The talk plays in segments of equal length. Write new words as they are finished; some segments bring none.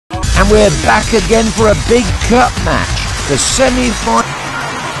And we're back again for a big cup match, the semi-final.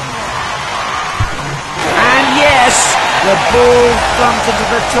 And yes, the ball thumped into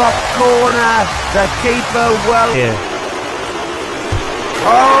the top corner. The keeper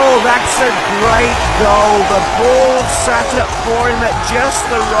Oh, that's a great goal. The ball sat up for him at just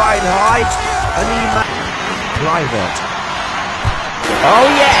the right height, and he made private. Oh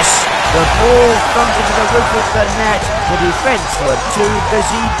yes, the ball thumped into the roof of the net. The defence were too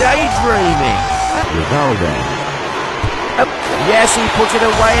busy daydreaming. Ronaldo. Yes, he put it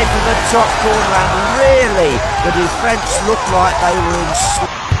away into the top corner, and really, the defence looked like they were in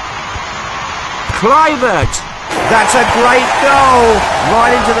Kluivert. That's a great goal,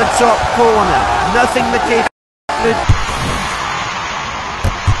 right into the top corner. Nothing the keeper did.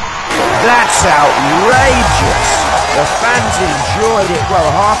 That's outrageous. The fans enjoyed it, well,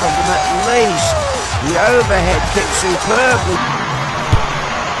 half of them at least. The overhead kick superbly.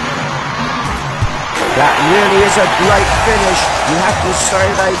 That really is a great finish. You have to say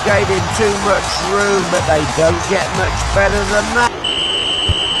they gave him too much room, but they don't get much better than that.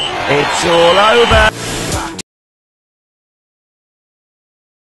 It's all over.